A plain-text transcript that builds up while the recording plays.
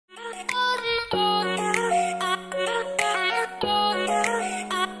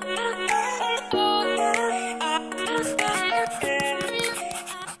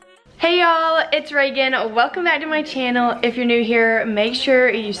it's Reagan. Welcome back to my channel. If you're new here, make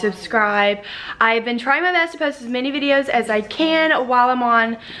sure you subscribe. I've been trying my best to post as many videos as I can while I'm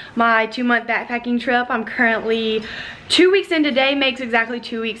on my 2-month backpacking trip. I'm currently 2 weeks in. Today makes exactly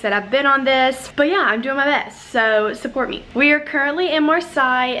 2 weeks that I've been on this. But yeah, I'm doing my best, so support me. We are currently in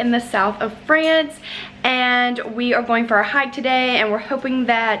Marseille in the south of France, and we are going for a hike today, and we're hoping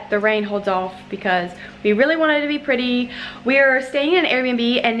that the rain holds off because we really want it to be pretty. We are staying in an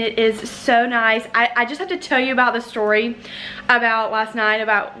Airbnb and it is so nice. I just have to tell you about the story about last night,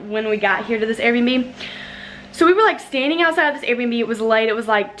 about when we got here to this Airbnb. So we were like standing outside of this Airbnb. It was late, it was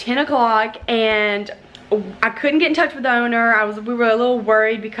like 10 o'clock, and I couldn't get in touch with the owner. We were a little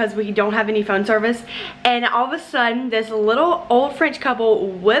worried because we don't have any phone service. And all of a sudden, this little old French couple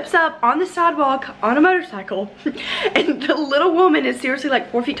whips up on the sidewalk on a motorcycle. And the little woman is seriously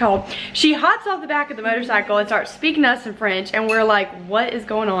like 4 feet tall. She hops off the back of the motorcycle and starts speaking to us in French. And we're like, what is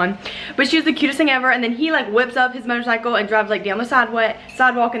going on? But she was the cutest thing ever. And then he like whips up his motorcycle and drives like down the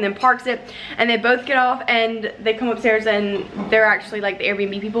sidewalk and then parks it. And they both get off and they come upstairs, and they're actually like the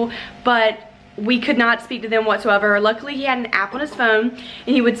Airbnb people. But we could not speak to them whatsoever. Luckily, he had an app on his phone, and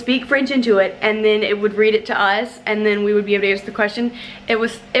he would speak French into it, and then it would read it to us, and then we would be able to answer the question. It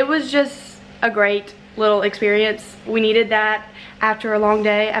was just a great little experience. We needed that after a long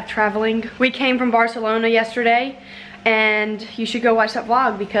day of traveling. We came from Barcelona yesterday, and you should go watch that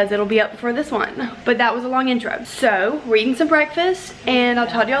vlog because it'll be up before this one. But that was a long intro. So, we're eating some breakfast, and I'll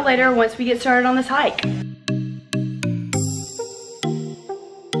talk to y'all later once we get started on this hike.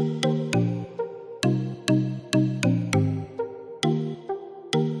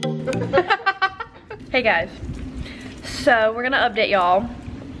 Hey guys, so we're gonna update y'all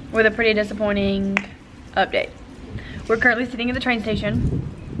with a pretty disappointing update. We're currently sitting in the train station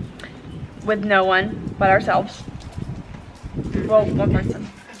with no one but ourselves. Well, one person.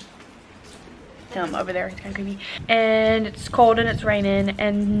 Him over there, it's kind of creepy. And it's cold and it's raining,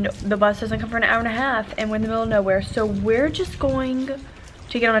 and the bus doesn't come for an hour and a half, and we're in the middle of nowhere. So we're just going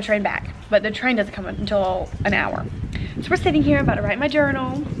to get on a train back, but the train doesn't come until an hour. So we're sitting here about to write my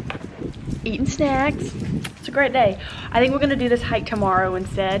journal, eating snacks. It's a great day. I think we're gonna do this hike tomorrow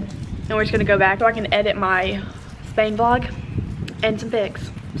instead, and we're just gonna go back so I can edit my Spain vlog and some pics.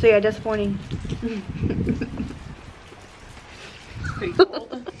 So yeah, disappointing. Pretty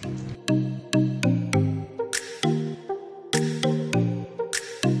cold.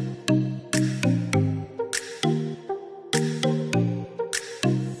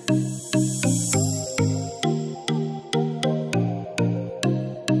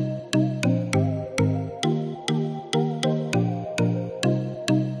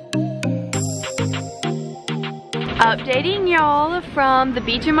 Updating y'all from the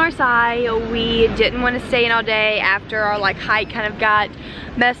beach in Marseille. We didn't want to stay in all day after our like hike kind of got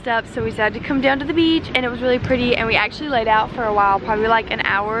messed up, so we decided to come down to the beach, and it was really pretty, and we actually laid out for a while, probably like an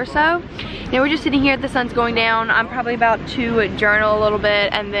hour or so. Now we're just sitting here, the sun's going down. I'm probably about to journal a little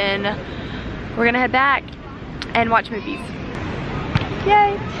bit, and then we're gonna head back and watch movies.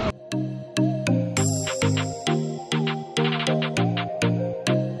 Yay!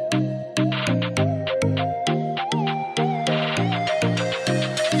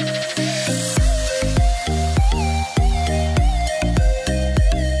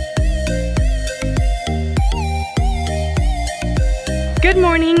 Good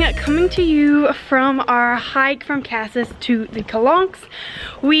morning, coming to you from our hike from Cassis to the Calanques.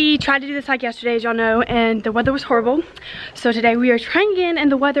 We tried to do this hike yesterday, as y'all know, and the weather was horrible. So today we are trying again,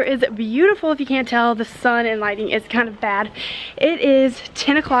 and the weather is beautiful. If you can't tell, the sun and lighting is kind of bad. It is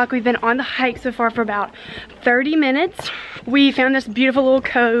 10 o'clock. We've been on the hike so far for about 30 minutes. We found this beautiful little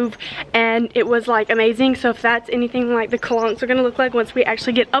cove, and it was like amazing. So if that's anything like the Calanques are gonna look like once we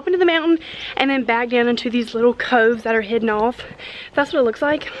actually get up into the mountain and then back down into these little coves that are hidden off, if that's what it looks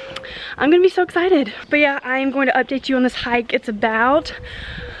like, I'm gonna be so excited. But yeah, I am going to update you on this hike. It's about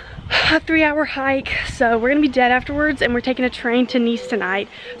a 3-hour hike, so we're gonna be dead afterwards, and we're taking a train to Nice tonight.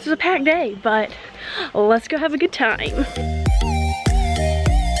 This is a packed day, but let's go have a good time.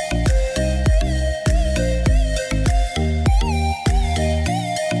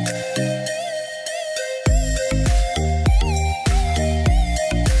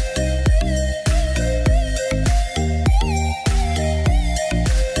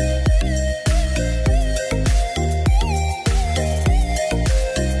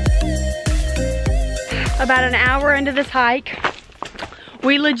 About an hour into this hike,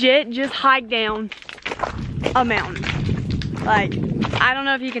 we legit just hiked down a mountain. Like, I don't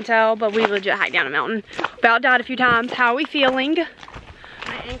know if you can tell, but we legit hiked down a mountain. About died a few times. How are we feeling?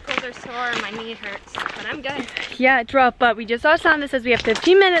 My ankles are sore and my knee hurts, but I'm good. Yeah, it's rough, but we just saw a sign that says we have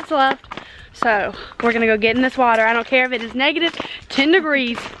 15 minutes left. So we're gonna go get in this water. I don't care if it is negative 10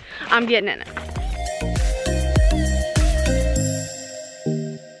 degrees, I'm getting in it.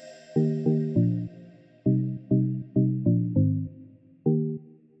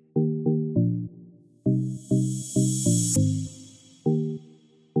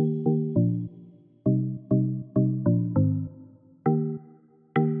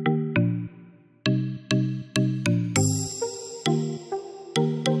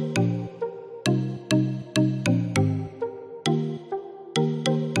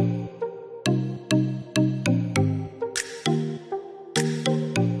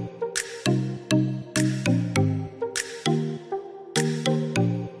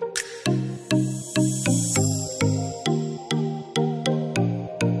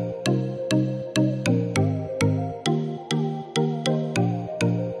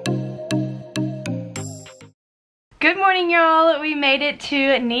 Good morning, y'all. We made it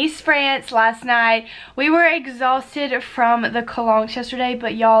to Nice, France last night. We were exhausted from the Calanques yesterday,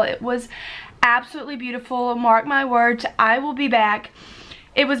 but y'all, it was absolutely beautiful. Mark my words, I will be back.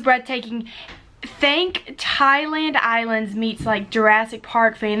 It was breathtaking. Think Thailand Islands meets like Jurassic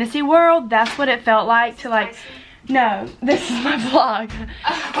Park Fantasy World. That's what it felt like to like, no, this is my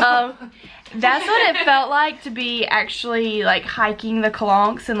vlog. That's what it felt like to be actually like hiking the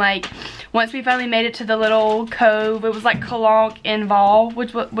Calanques, and like once we finally made it to the little cove, it was like Calanque in Val,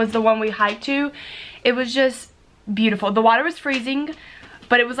 which was the one we hiked to. It was just beautiful. The water was freezing,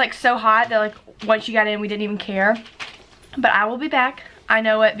 but it was like so hot that like once you got in we didn't even care. But I will be back. I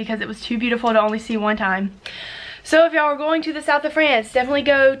know it because it was too beautiful to only see one time. So if y'all are going to the south of France, definitely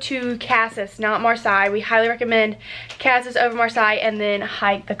go to Cassis, not Marseille. We highly recommend Cassis over Marseille, and then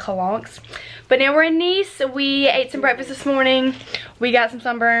hike the Calanques. But now we're in Nice. We ate some breakfast this morning. We got some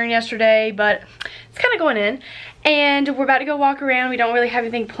sunburn yesterday, but it's kind of going in. And we're about to go walk around. We don't really have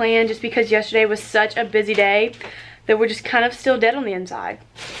anything planned just because yesterday was such a busy day that we're just kind of still dead on the inside.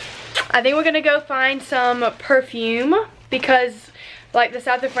 I think we're going to go find some perfume because like the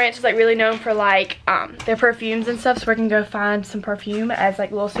south of France is like really known for like their perfumes and stuff, so we're gonna go find some perfume as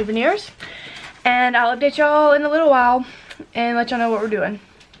like little souvenirs. And I'll update y'all in a little while and let y'all know what we're doing.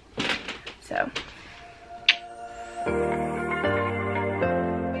 So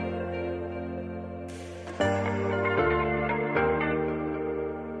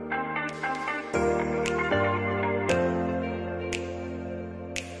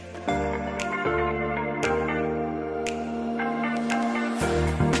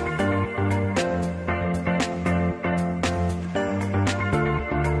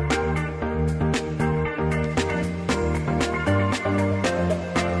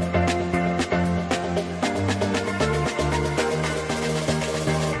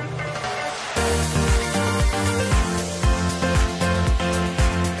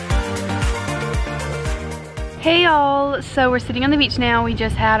hey y'all, so we're sitting on the beach now. We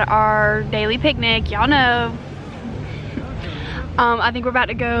just had our daily picnic, y'all know. I think we're about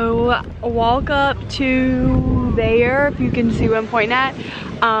to go walk up to there, if you can see what I'm pointing at.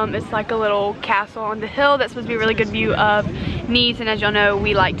 It's like a little castle on the hill that's supposed to be a really good view of Nice, and as y'all know,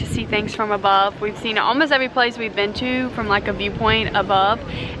 we like to see things from above. We've seen almost every place we've been to from like a viewpoint above,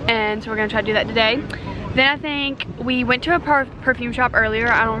 and so we're gonna try to do that today. Then I think we went to a perfume shop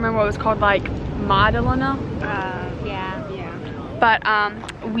earlier. I don't remember what it was called, like Madalena. But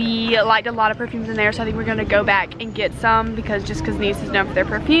we liked a lot of perfumes in there, so I think we're gonna go back and get some because Nice is known for their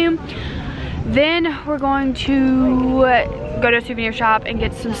perfume. Then we're going to go to a souvenir shop and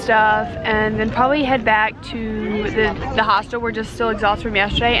get some stuff, and then probably head back to the hostel. We're just still exhausted from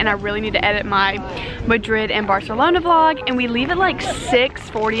yesterday, and I really need to edit my Madrid and Barcelona vlog. And we leave at like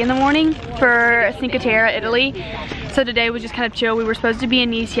 6:40 in the morning for Cinque Terre, Italy. So today was just kind of chill. We were supposed to be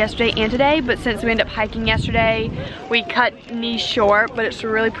in Nice yesterday and today, but since we ended up hiking yesterday, we cut Nice short, but it's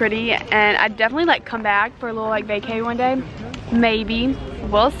really pretty. And I'd definitely like come back for a little like vacay one day. Maybe,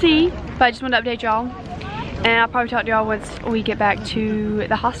 we'll see. But I just wanted to update y'all. And I'll probably talk to y'all once we get back to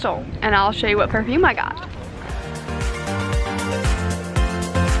the hostel, and I'll show you what perfume I got.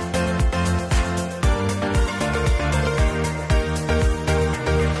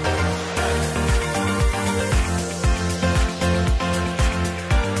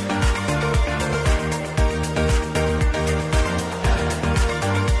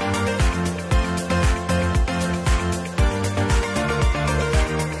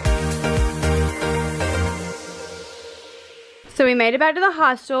 So we made it back to the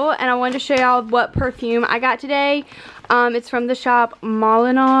hostel, and I wanted to show y'all what perfume I got today. It's from the shop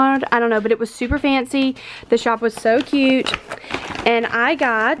Molinard. I don't know, but it was super fancy. The shop was so cute. And I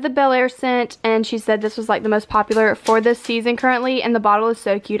got the Bel Air scent, and she said this was like the most popular for this season currently, and the bottle is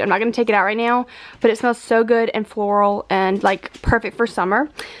so cute. I'm not going to take it out right now, but it smells so good and floral and like perfect for summer.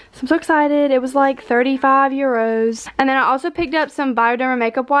 So I'm so excited. It was like 35 euros. And then I also picked up some Bioderma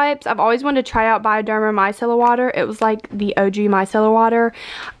makeup wipes. I've always wanted to try out Bioderma micellar water. It was like the OG micellar water,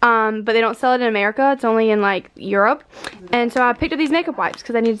 but they don't sell it in America. It's only in like Europe. And so I picked up these makeup wipes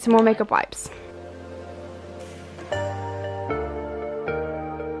because I needed some more makeup wipes.